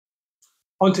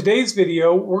On today's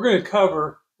video, we're going to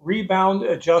cover rebound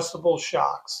adjustable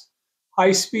shocks,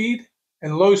 high speed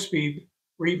and low speed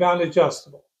rebound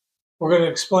adjustable. We're going to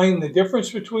explain the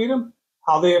difference between them,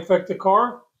 how they affect the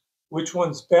car, which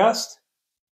one's best.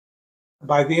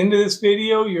 By the end of this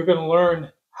video, you're going to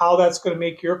learn how that's going to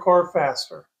make your car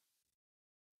faster.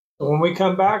 So when we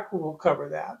come back, we'll cover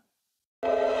that.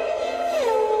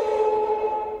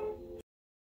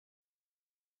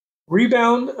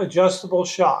 Rebound adjustable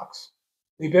shocks.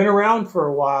 They've been around for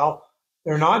a while.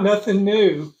 They're not nothing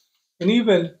new. And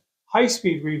even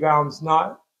high-speed rebound's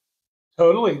not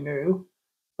totally new.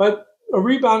 But a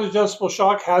rebound adjustable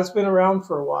shock has been around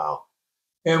for a while.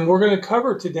 And we're going to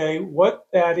cover today what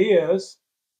that is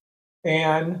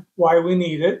and why we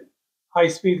need it. High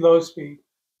speed, low speed.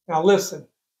 Now listen,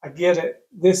 I get it.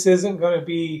 This isn't going to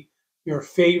be your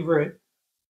favorite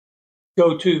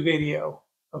go-to video,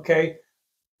 okay?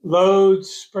 Loads,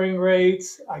 spring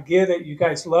rates, I get it. You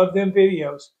guys love them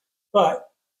videos. But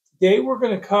today we're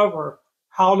going to cover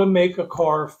how to make a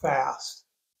car fast,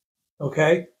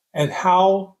 okay? And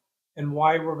how and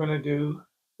why we're going to do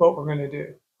what we're going to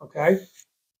do, okay?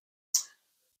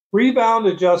 Rebound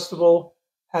adjustable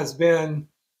has been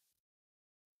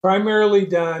primarily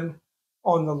done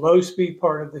on the low speed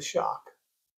part of the shock.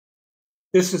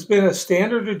 This has been a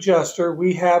standard adjuster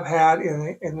we have had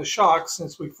in the shock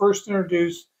since we first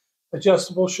introduced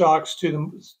adjustable shocks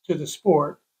to the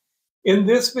sport. In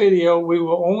this video, we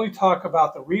will only talk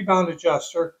about the rebound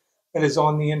adjuster that is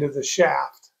on the end of the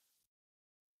shaft.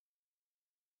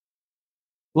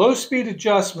 Low speed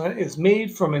adjustment is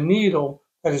made from a needle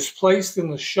that is placed in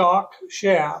the shock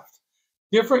shaft.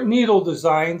 Different needle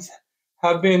designs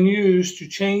have been used to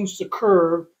change the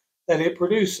curve that it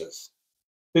produces.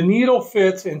 The needle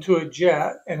fits into a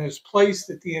jet and is placed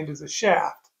at the end of the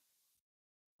shaft.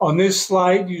 On this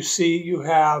slide, you see you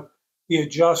have the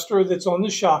adjuster that's on the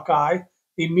shock eye,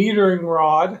 the metering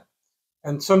rod,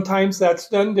 and sometimes that's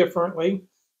done differently,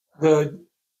 the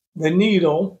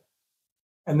needle,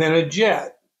 and then a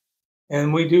jet.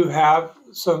 And we do have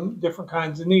some different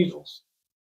kinds of needles.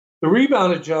 The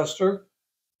rebound adjuster,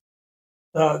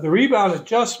 the rebound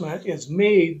adjustment is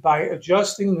made by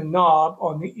adjusting the knob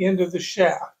on the end of the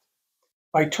shaft.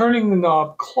 By turning the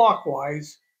knob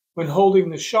clockwise when holding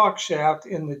the shock shaft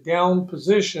in the down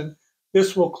position,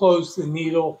 this will close the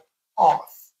needle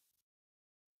off.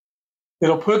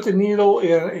 It'll put the needle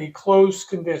in a closed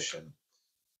condition.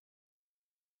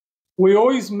 We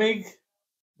always make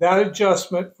that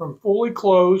adjustment from fully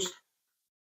closed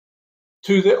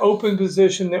to the open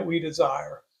position that we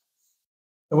desire.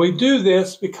 And we do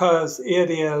this because it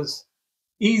is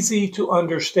easy to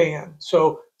understand.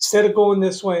 So instead of going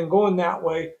this way and going that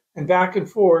way and back and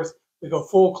forth, we go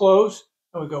full close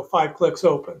and we go 5 clicks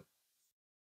open.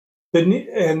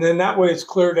 And then that way it's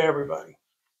clear to everybody.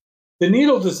 The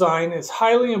needle design is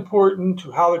highly important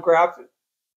to how the graphic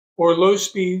or low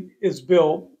speed is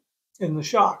built in the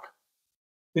shock.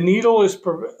 The needle has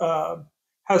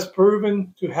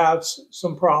proven to have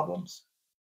some problems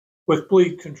with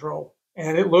bleed control,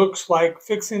 and it looks like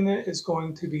fixing it is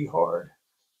going to be hard.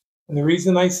 And the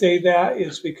reason I say that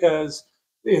is because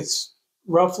it's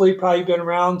roughly probably been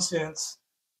around since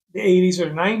the 80s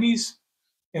or 90s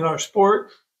in our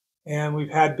sport, and we've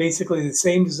had basically the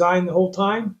same design the whole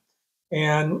time,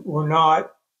 and we're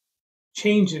not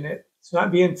changing it. It's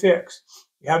not being fixed.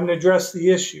 We haven't addressed the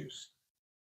issues.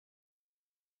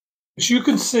 As you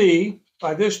can see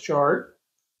by this chart,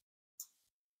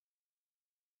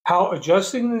 how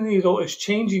adjusting the needle is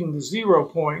changing the 0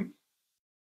 point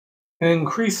and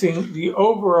increasing the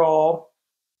overall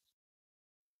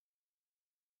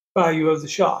value of the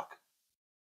shock.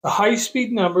 The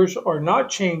high-speed numbers are not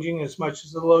changing as much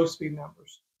as the low-speed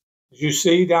numbers. As you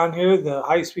see down here, the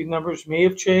high-speed numbers may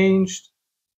have changed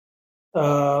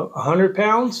 100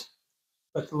 pounds,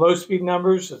 but the low-speed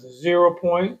numbers at the 0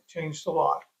 point changed a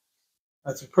lot.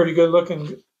 That's a pretty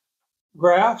good-looking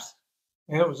graph,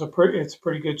 and it's a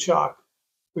pretty good shock.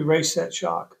 We raced that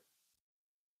shock.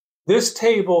 This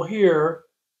table here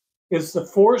is the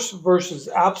force versus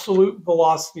absolute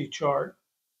velocity chart.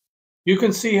 You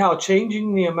can see how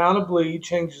changing the amount of bleed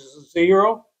changes the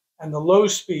 0 and the low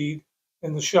speed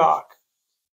in the shock.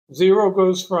 0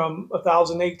 goes from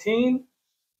 1018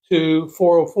 to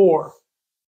 404.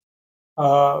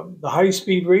 The high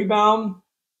speed rebound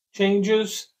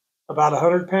changes about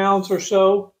 100 pounds or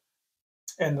so,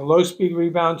 and the low speed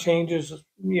rebound changes,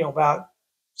 about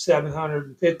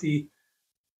 750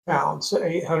 pounds,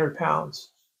 800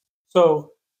 pounds.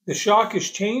 So the shock is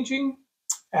changing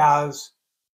as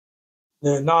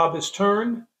the knob is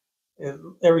turned.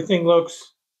 Everything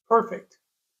looks perfect.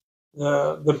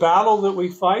 The battle that we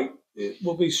fight it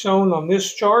will be shown on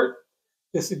this chart.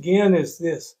 This again is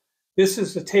this. This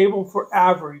is the table for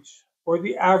average, or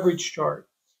the average chart.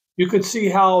 You can see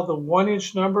how the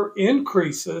 1-inch number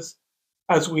increases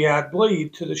as we add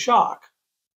bleed to the shock.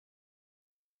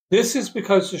 This is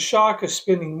because the shock is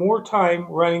spending more time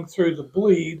running through the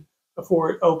bleed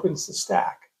before it opens the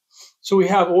stack. So we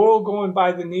have oil going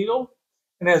by the needle,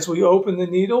 and as we open the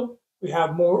needle, we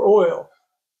have more oil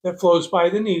that flows by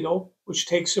the needle, which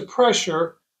takes the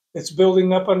pressure that's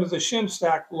building up under the shim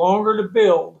stack longer to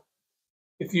build.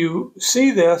 If you see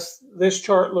this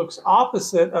chart looks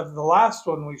opposite of the last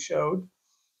one we showed,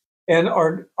 and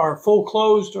our full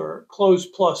closed or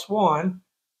closed plus one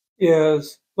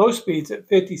is low speeds at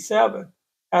 57.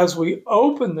 As we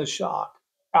open the shock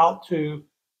out to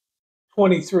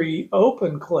 23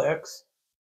 open clicks,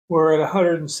 we're at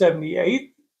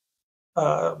 178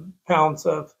 pounds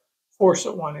of force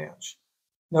at 1 inch.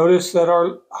 Notice that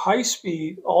our high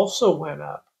speed also went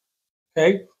up.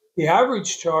 Okay, the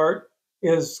average chart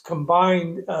is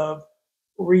combined of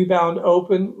rebound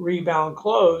open, rebound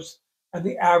close, and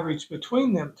the average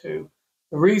between them two.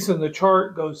 The reason the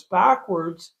chart goes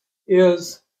backwards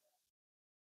is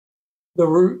the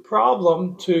root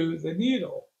problem to the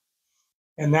needle,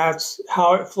 and that's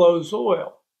how it flows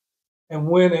oil. And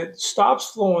when it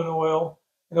stops flowing oil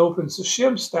and opens the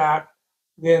shim stack,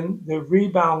 then the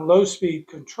rebound low speed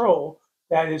control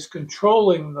that is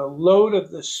controlling the load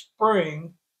of the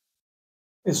spring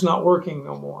is not working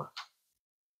no more.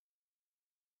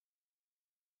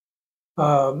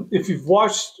 If you've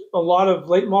watched a lot of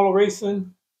late model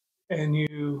racing, and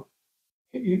you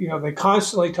know they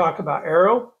constantly talk about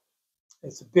aero,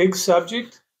 it's a big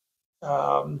subject.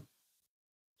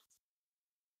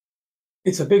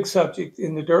 It's a big subject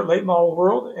in the dirt late model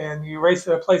world, and you race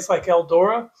at a place like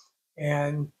Eldora,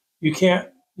 and you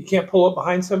can't pull up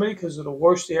behind somebody because it'll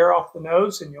wash the air off the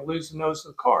nose, and you'll lose the nose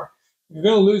of the car. You're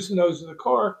going to lose the nose of the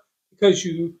car because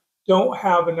you don't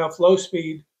have enough low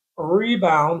speed or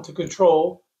rebound to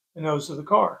control the nose of the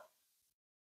car.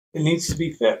 It needs to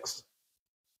be fixed.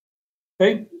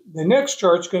 Okay, the next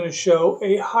chart's going to show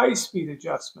a high speed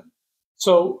adjustment.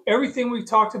 So everything we've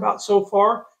talked about so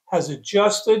far has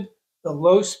adjusted the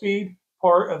low speed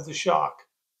part of the shock.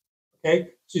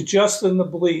 Okay, it's adjusting the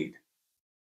bleed.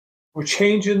 We're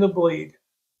changing the bleed.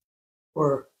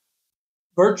 We're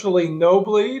virtually no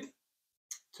bleed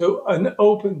to an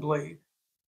open bleed.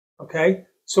 Okay,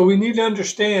 so we need to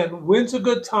understand when's a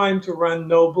good time to run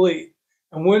no bleed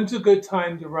and when's a good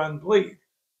time to run bleed.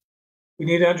 We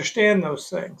need to understand those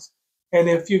things. And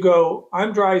if you go,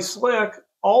 I'm dry slick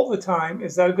all the time,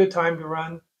 is that a good time to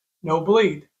run no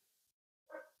bleed?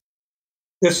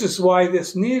 This is why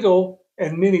this needle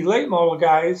and many late model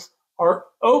guys are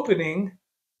opening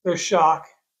their shock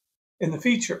in the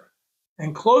feature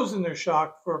and closing their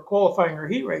shock for qualifying or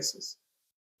heat races,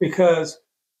 because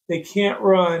they can't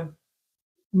run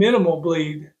minimal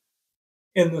bleed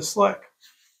in the slick.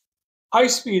 High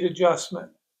speed adjustment.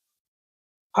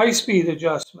 High speed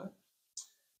adjustment.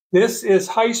 This is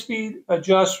high speed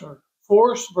adjustment,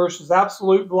 force versus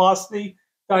absolute velocity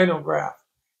dyno graph.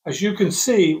 As you can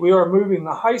see, we are moving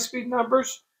the high speed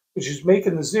numbers, which is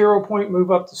making the 0 point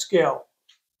move up the scale.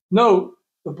 Note,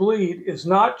 the bleed is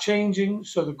not changing,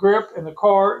 so the grip and the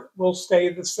car will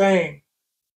stay the same.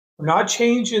 We're not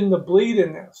changing the bleed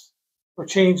in this. We're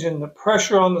changing the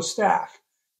pressure on the stack.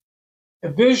 A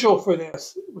visual for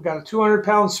this, we've got a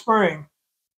 200-pound spring,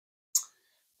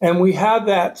 and we have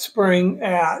that spring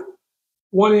at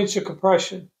 1 inch of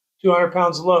compression, 200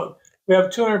 pounds of load. We have a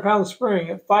 200-pound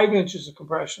spring at 5 inches of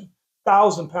compression,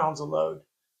 1,000 pounds of load.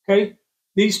 Okay,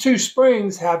 these two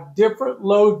springs have different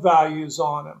load values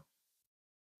on them,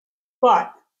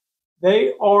 but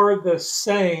they are the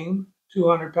same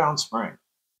 200-pound spring.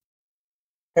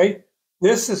 Okay,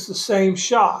 this is the same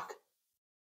shock,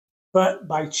 but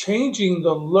by changing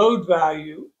the load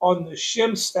value on the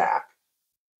shim stack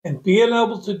and being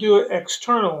able to do it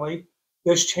externally,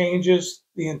 this changes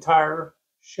the entire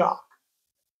shock.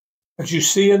 As you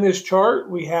see in this chart,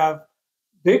 we have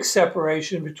big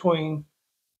separation between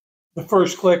the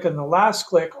first click and the last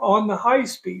click on the high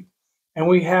speed. And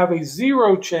we have a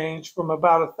zero change from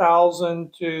about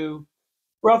 1,000 to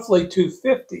roughly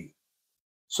 250.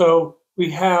 So we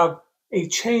have a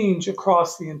change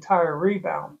across the entire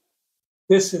rebound.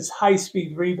 This is high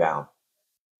speed rebound.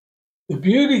 The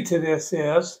beauty to this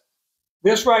is,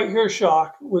 this right here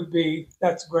shock would be,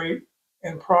 that's great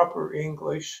and proper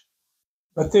English,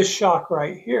 but this shock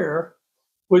right here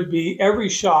would be every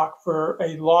shock for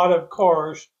a lot of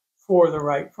cars for the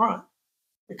right front.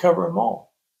 They cover them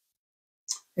all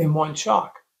in one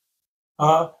shock.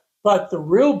 But the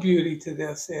real beauty to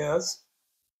this is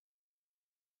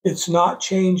It's not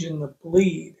changing the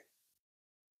bleed.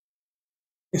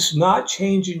 It's not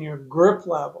changing your grip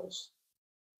levels.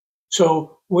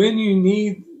 So when you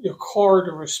need your car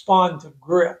to respond to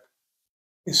grip,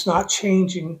 it's not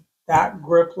changing that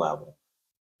grip level.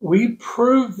 We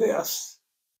prove this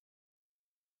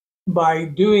by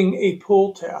doing a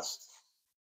pull test.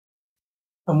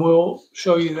 And we'll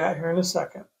show you that here in a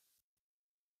second.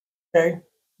 Okay,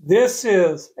 this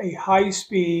is a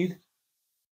high-speed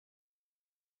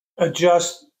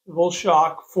adjustable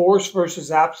shock force versus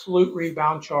absolute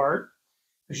rebound chart.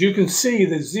 As you can see,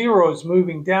 the zero is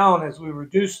moving down as we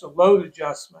reduce the load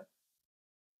adjustment.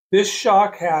 This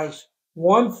shock has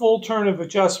one full turn of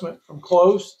adjustment from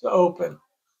close to open.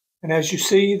 And as you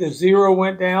see, the zero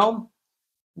went down,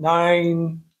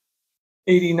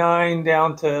 989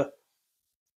 down to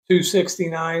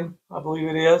 269, I believe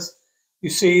it is. You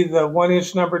see the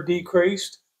 1-inch number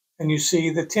decreased, and you see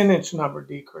the 10-inch number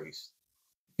decreased.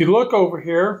 If you look over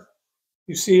here,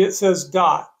 you see it says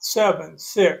dot, 7,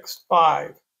 6,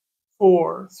 5,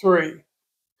 4, 3.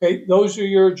 Okay, those are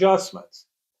your adjustments.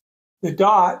 The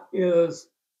dot is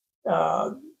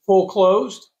full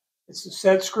closed. It's a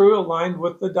set screw aligned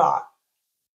with the dot.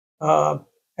 And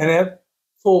at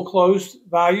full closed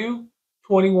value,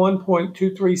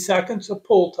 21.23 seconds of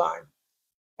pull time.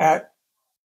 At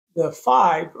the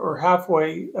 5 or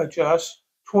halfway adjust,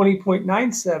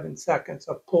 20.97 seconds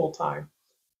of pull time.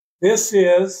 This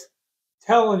is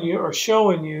telling you or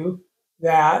showing you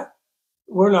that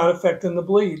we're not affecting the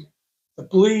bleed. The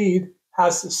bleed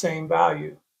has the same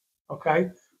value, okay?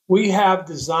 We have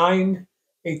designed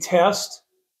a test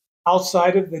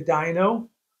outside of the dyno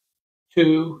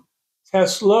to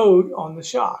test load on the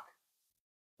shock,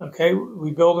 okay?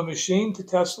 We build a machine to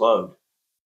test load,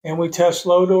 and we test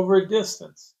load over a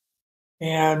distance,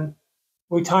 and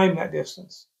we time that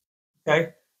distance,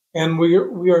 okay? And we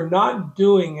are not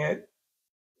doing it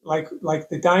like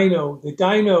the dyno. The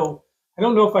dyno, I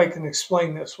don't know if I can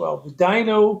explain this well. The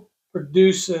dyno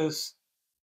produces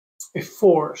a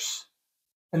force,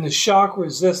 and the shock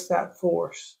resists that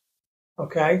force,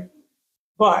 okay?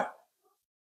 But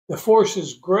the force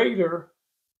is greater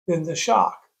than the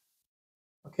shock,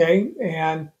 okay?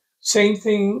 And same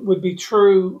thing would be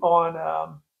true on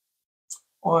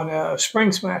a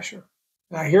spring smasher.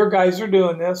 And I hear guys are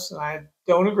doing this, and I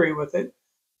don't agree with it,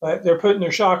 but they're putting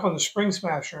their shock on the spring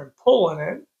smasher and pulling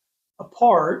it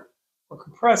apart or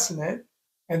compressing it,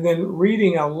 and then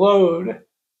reading a load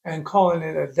and calling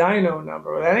it a dyno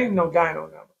number. That ain't no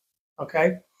dyno number,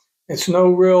 okay? It's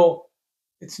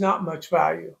not much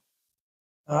value.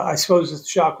 I suppose if the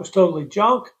shock was totally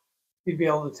junk, you'd be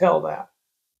able to tell that.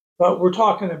 But we're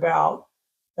talking about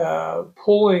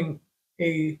pulling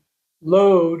a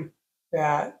load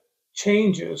that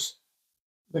changes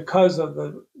because of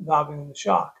the knobbing in the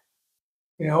shock.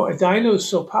 You know, a dyno is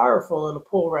so powerful it'll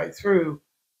pull right through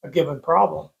a given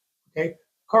problem. Okay,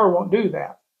 the car won't do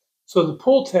that. So the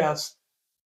pull test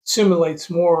simulates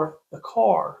more the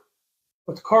car,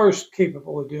 what the car is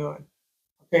capable of doing.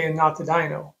 Okay, and not the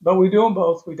dyno. But we do them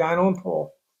both. We dyno and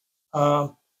pull.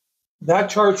 That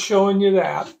chart's showing you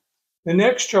that. The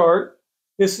next chart,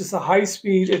 this is a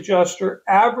high-speed adjuster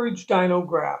average dyno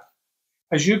graph.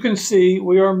 As you can see,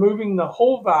 we are moving the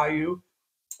whole value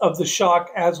of the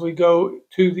shock as we go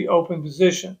to the open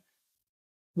position.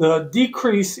 The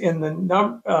decrease in the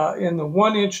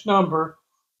 1-inch number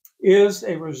is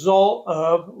a result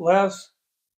of less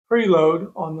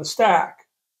preload on the stack,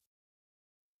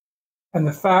 and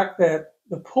the fact that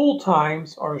the pull time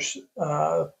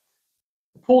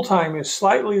is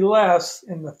slightly less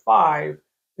in the 5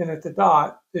 than at the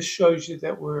dot. This shows you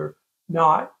that we're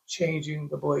not changing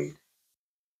the bleed.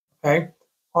 Okay,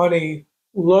 on a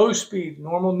low speed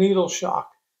normal needle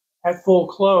shock at full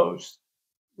close,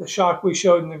 the shock we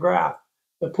showed in the graph,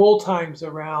 the pull time's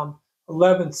around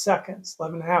 11 seconds,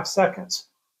 11 and a half seconds.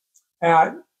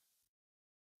 At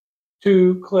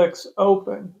 2 clicks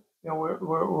open, you know,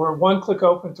 we're 1 click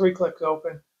open, 3 clicks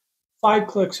open, 5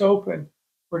 clicks open,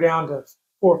 we're down to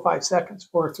 4 or 5 seconds,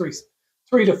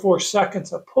 3 to 4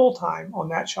 seconds of pull time on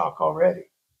that shock already.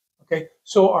 Okay,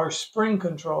 so our spring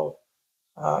control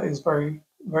is very,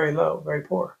 very low, very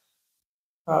poor.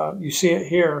 You see it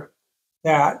here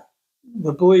that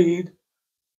the bleed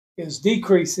is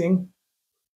decreasing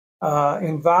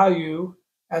in value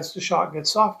as the shock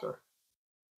gets softer.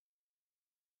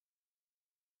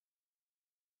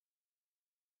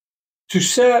 To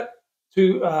set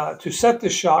the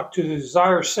shock to the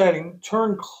desired setting,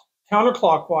 turn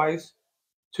counterclockwise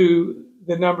to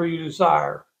the number you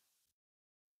desire.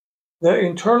 The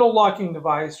internal locking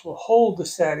device will hold the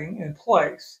setting in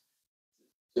place.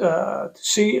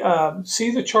 see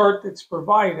the chart that's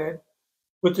provided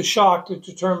with the shock to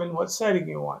determine what setting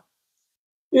you want.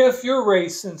 If you're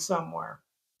racing somewhere,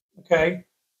 okay,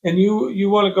 and you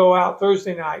want to go out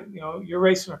Thursday night, you're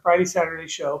racing a Friday, Saturday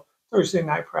show, Thursday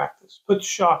night practice, put the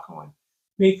shock on,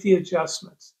 make the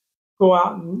adjustments, go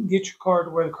out and get your car to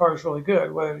where the car is really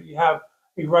good, whether you have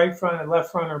a right front, a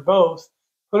left front, or both,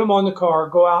 put them on the car,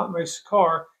 go out and race the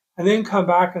car, and then come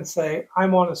back and say,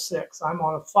 I'm on a 6, I'm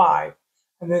on a 5,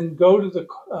 and then go to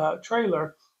the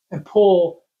trailer and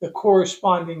pull the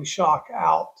corresponding shock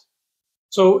out.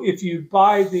 So if you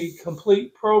buy the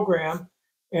complete program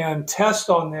and test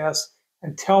on this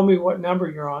and tell me what number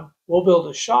you're on, we'll build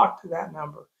a shock to that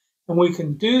number. And we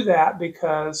can do that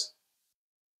because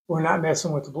we're not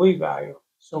messing with the bleed value.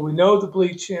 So we know the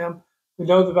bleed shim, we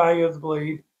know the value of the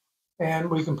bleed, and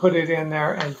we can put it in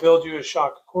there and build you a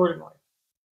shock accordingly.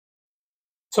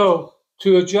 So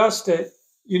to adjust it,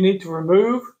 you need to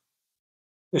remove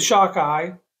the shock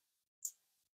eye,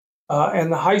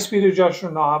 and the high-speed adjuster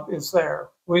knob is there.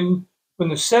 When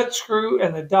the set screw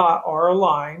and the dot are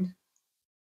aligned,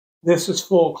 this is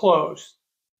full closed.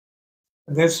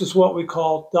 And this is what we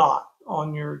call dot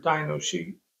on your dyno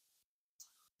sheet.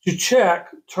 To check,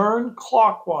 turn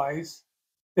clockwise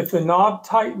if the knob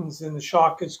tightens and the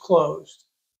shock is closed.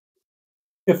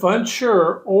 If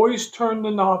unsure, always turn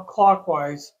the knob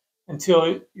clockwise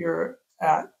until you're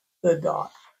at the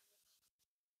dot.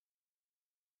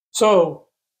 So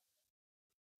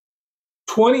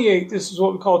 28, this is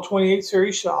what we call 28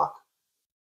 series shock.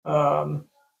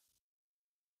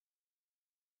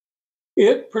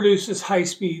 It produces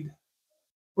high-speed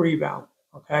rebound,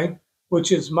 okay,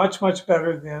 which is much, much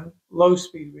better than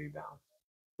low-speed rebound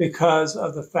because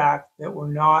of the fact that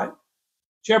we're not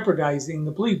jeopardizing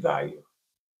the bleed value,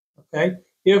 okay?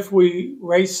 If we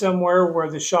race somewhere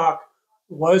where the shock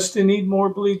was to need more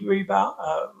bleed rebound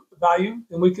value,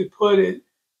 then we could put it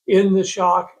in the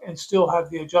shock and still have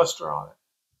the adjuster on it,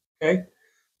 okay?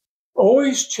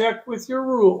 Always check with your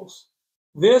rules.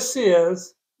 This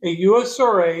is a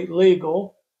USRA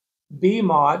legal B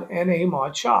mod and A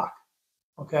mod shock,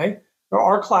 okay? There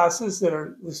are classes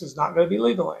that this is not going to be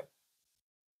legal in.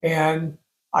 And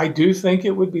I do think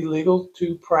it would be legal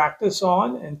to practice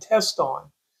on and test on.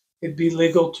 It'd be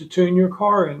legal to tune your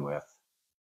car in with.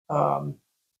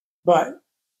 But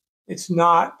it's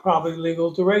not probably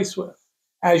legal to race with.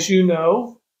 As you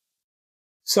know,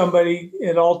 somebody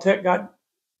at Alltech got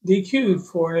DQ'd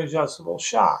for an adjustable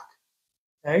shock,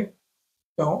 okay?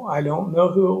 I don't know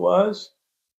who it was.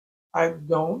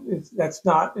 That's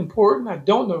not important. I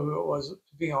don't know who it was,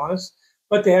 to be honest,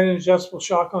 but they had an adjustable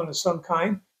shock on of some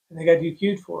kind and they got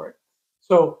DQ'd for it.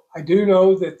 So I do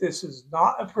know that this is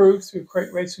not approved through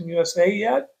Crate Racing USA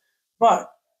yet,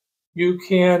 but you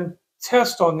can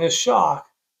test on this shock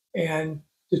and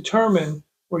determine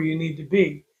where you need to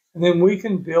be. And then we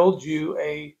can build you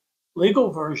a legal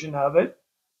version of it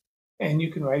and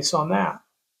you can race on that.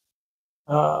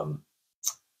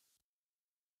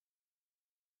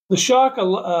 The shock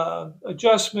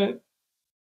adjustment,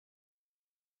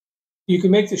 you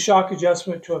can make the shock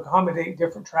adjustment to accommodate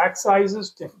different track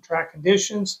sizes, different track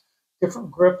conditions,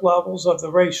 different grip levels of the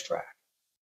racetrack.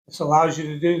 This allows you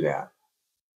to do that.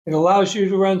 It allows you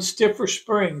to run stiffer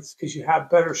springs because you have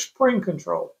better spring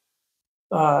control.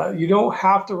 You don't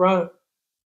have to run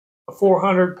a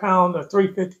 400-pound or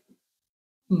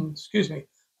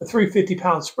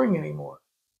 350-pound spring anymore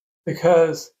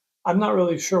because I'm not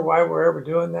really sure why we're ever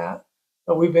doing that,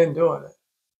 but we've been doing it.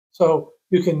 So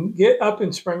you can get up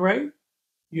in spring rate,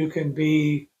 you can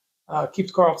keep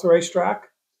the car off the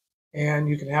racetrack, and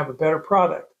you can have a better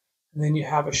product. And then you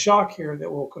have a shock here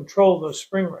that will control those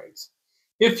spring rates.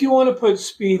 If you want to put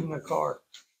speed in the car,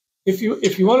 if you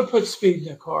want to put speed in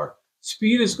the car,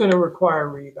 speed is going to require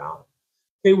rebound.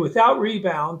 Okay, without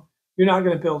rebound, you're not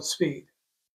going to build speed.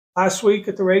 Last week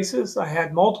at the races, I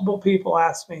had multiple people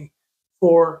ask me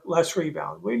for less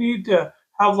rebound. We need to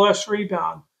have less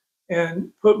rebound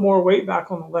and put more weight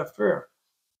back on the left rear.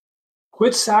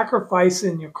 Quit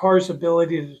sacrificing your car's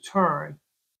ability to turn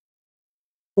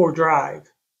for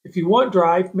drive. If you want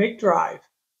drive, make drive.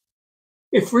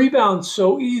 If rebound's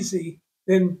so easy,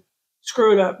 then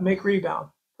screw it up, make rebound.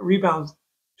 Rebound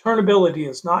turnability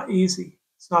is not easy.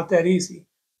 It's not that easy.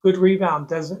 Good rebound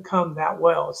doesn't come that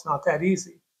well. It's not that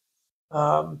easy.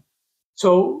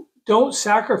 So don't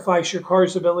sacrifice your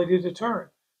car's ability to turn.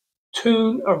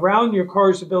 Tune around your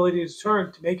car's ability to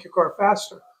turn to make your car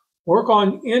faster. Work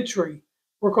on entry.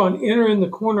 Work on entering the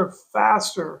corner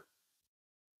faster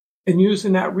and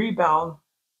using that rebound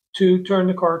to turn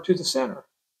the car to the center.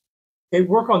 Okay,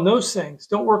 work on those things.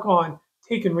 Don't work on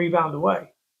taking rebound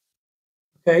away.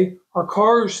 Okay, our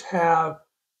cars have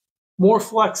more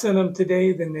flex in them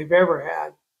today than they've ever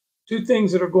had. Two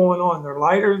things that are going on: they're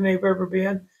lighter than they've ever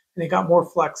been, and they got more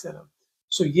flex in them.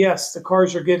 So yes, the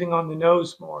cars are getting on the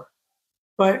nose more,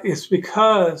 but it's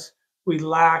because we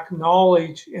lack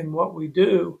knowledge in what we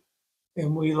do,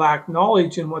 and we lack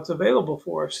knowledge in what's available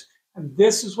for us. And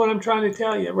this is what I'm trying to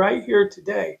tell you right here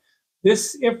today.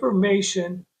 This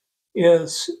information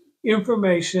is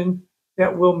information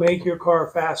that will make your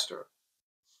car faster.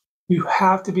 You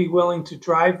have to be willing to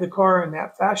drive the car in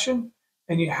that fashion,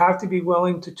 and you have to be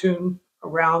willing to tune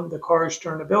around the car's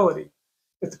turnability.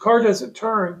 If the car doesn't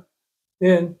turn,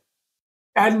 then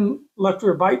adding left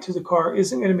rear bite to the car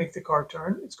isn't going to make the car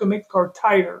turn. It's going to make the car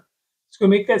tighter. It's going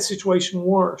to make that situation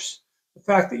worse. The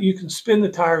fact that you can spin the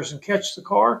tires and catch the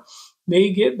car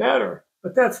may get better,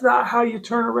 but that's not how you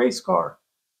turn a race car.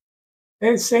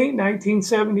 And it's ain't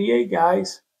 1978,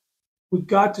 guys. We've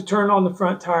got to turn on the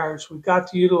front tires. We've got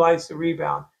to utilize the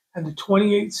rebound. And the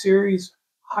 28 series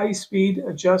high-speed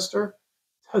adjuster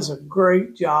does a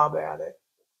great job at it.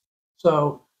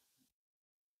 So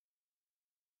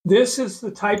this is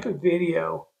the type of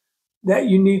video that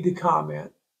you need to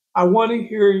comment. I want to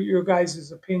hear your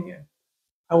guys' opinion.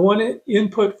 I want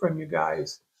input from you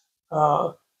guys.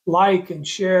 Like and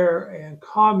share and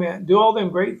comment. Do all them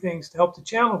great things to help the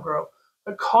channel grow.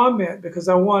 But comment, because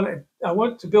I want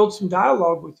to build some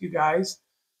dialogue with you guys,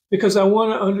 because I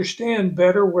want to understand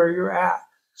better where you're at.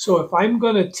 So if I'm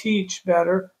going to teach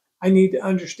better, I need to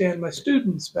understand my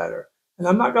students better. And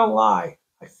I'm not going to lie,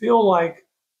 I feel like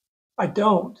I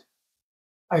don't.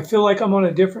 I feel like I'm on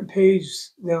a different page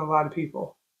than a lot of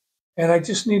people. And I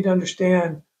just need to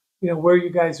understand, where you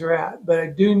guys are at. But I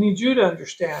do need you to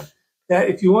understand that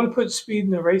if you want to put speed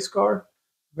in a race car,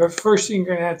 the first thing you're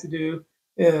going to have to do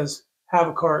is have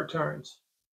a car that turns,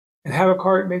 and have a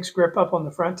car that makes grip up on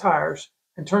the front tires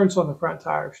and turns on the front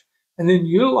tires, and then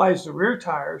utilize the rear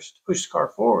tires to push the car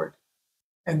forward,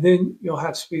 and then you'll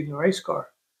have speed in a race car.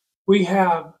 We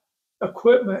have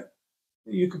equipment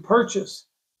that you can purchase.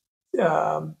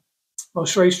 Most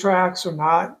racetracks are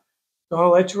not going to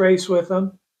let you race with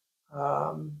them.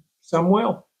 Some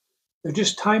will. They're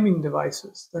just timing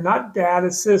devices. They're not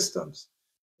data systems.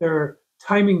 They're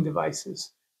timing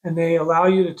devices. And they allow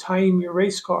you to time your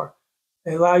race car.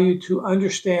 They allow you to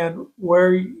understand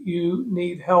where you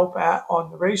need help at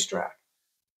on the racetrack.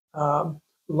 A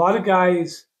lot of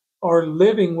guys are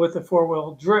living with a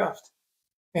four-wheel drift,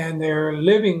 and they're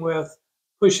living with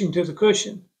pushing to the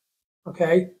cushion.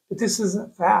 Okay, but this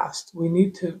isn't fast. We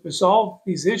need to resolve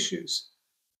these issues.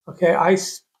 Okay,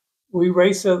 we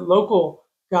race a local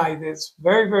guy that's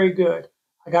very, very good.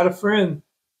 I got a friend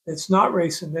that's not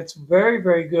racing that's very,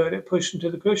 very good at pushing to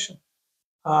the cushion.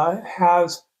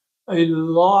 Has a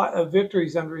lot of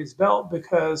victories under his belt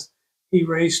because he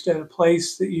raced at a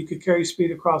place that you could carry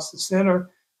speed across the center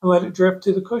and let it drift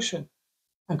to the cushion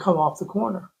and come off the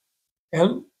corner.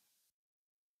 And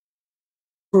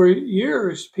for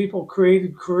years, people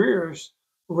created careers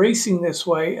racing this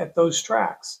way at those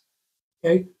tracks.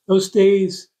 Okay, those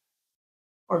days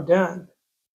are done,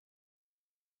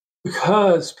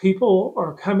 because people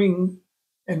are coming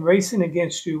and racing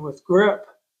against you with grip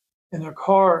in their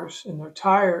cars and their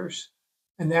tires,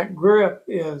 and that grip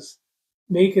is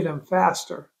making them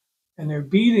faster, and they're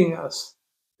beating us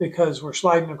because we're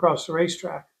sliding across the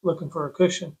racetrack looking for a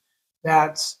cushion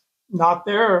that's not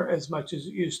there as much as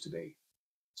it used to be.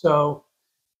 So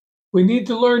we need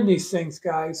to learn these things,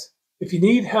 guys. If you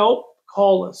need help,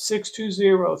 call us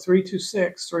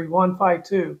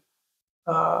 620-326-3152.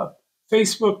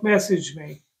 Facebook message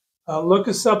me. Look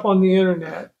us up on the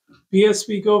internet,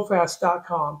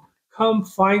 bsbgofast.com. Come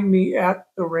find me at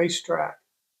the racetrack.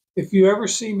 If you ever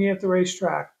see me at the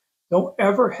racetrack, don't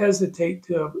ever hesitate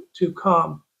to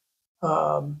come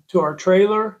to our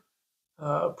trailer.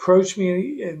 Approach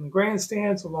me in the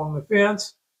grandstands, along the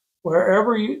fence,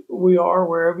 wherever we are,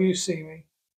 wherever you see me.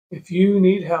 If you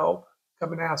need help,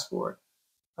 come and ask for it.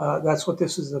 That's what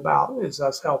this is about, is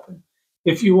us helping.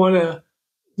 If you want to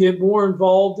get more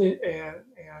involved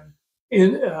and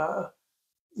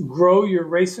grow your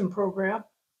racing program,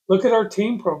 look at our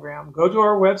team program. Go to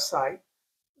our website.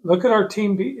 Look at our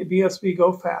team, BSB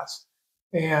Go Fast,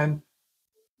 and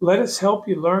let us help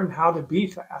you learn how to be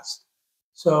fast.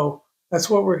 So that's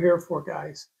what we're here for,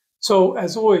 guys. So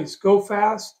as always, go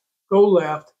fast, go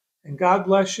left, and God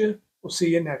bless you. We'll see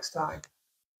you next time.